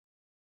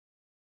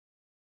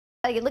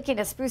You're looking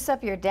to spruce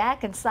up your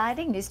deck and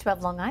siding. News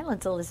 12 Long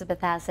Island's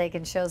Elizabeth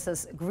Hassagen shows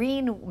us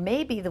green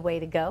may be the way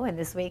to go in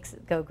this week's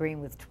Go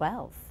Green with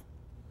 12.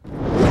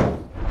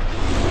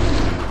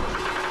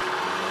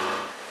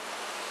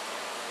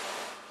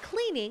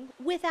 Cleaning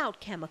without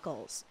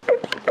chemicals.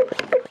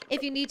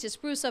 If you need to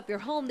spruce up your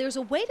home, there's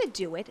a way to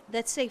do it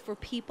that's safe for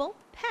people,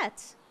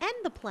 pets, and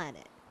the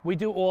planet. We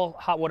do all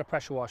hot water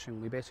pressure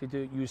washing. We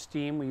basically use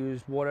steam. We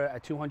use water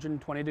at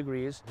 220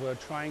 degrees. We're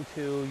trying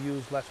to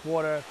use less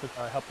water to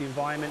help the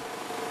environment.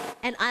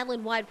 And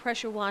island-wide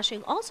pressure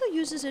washing also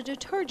uses a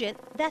detergent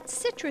that's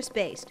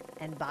citrus-based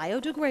and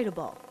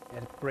biodegradable.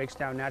 It breaks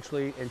down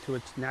naturally into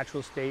its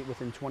natural state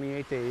within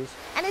 28 days.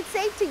 And it's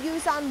safe to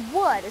use on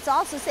wood. It's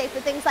also safe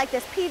for things like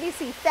this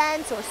PVC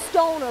fence or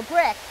stone or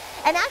brick.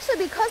 And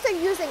actually, because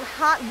they're using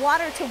hot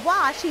water to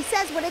wash, he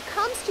says when it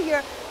comes to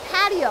your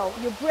patio,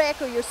 your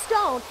brick or your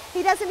stone,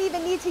 he doesn't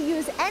even need to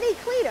use any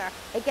cleaner.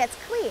 It gets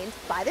cleaned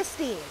by the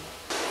steam.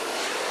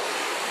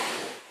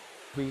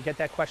 We get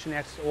that question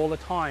asked all the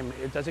time.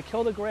 Does it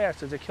kill the grass?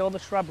 Does it kill the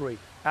shrubbery?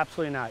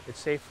 Absolutely not. It's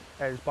safe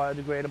and it's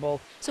biodegradable.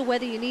 So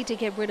whether you need to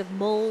get rid of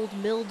mold,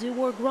 mildew,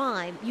 or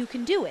grime, you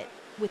can do it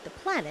with the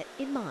planet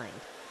in mind.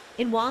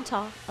 In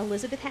Wantagh,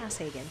 Elizabeth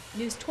Hassagen,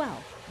 News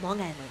 12, Long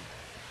Island.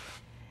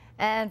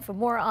 And for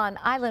more on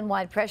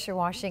island-wide pressure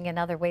washing and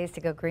other ways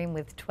to go green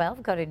with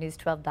 12, go to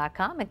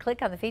news12.com and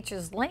click on the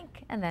features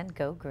link and then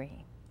go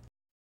green.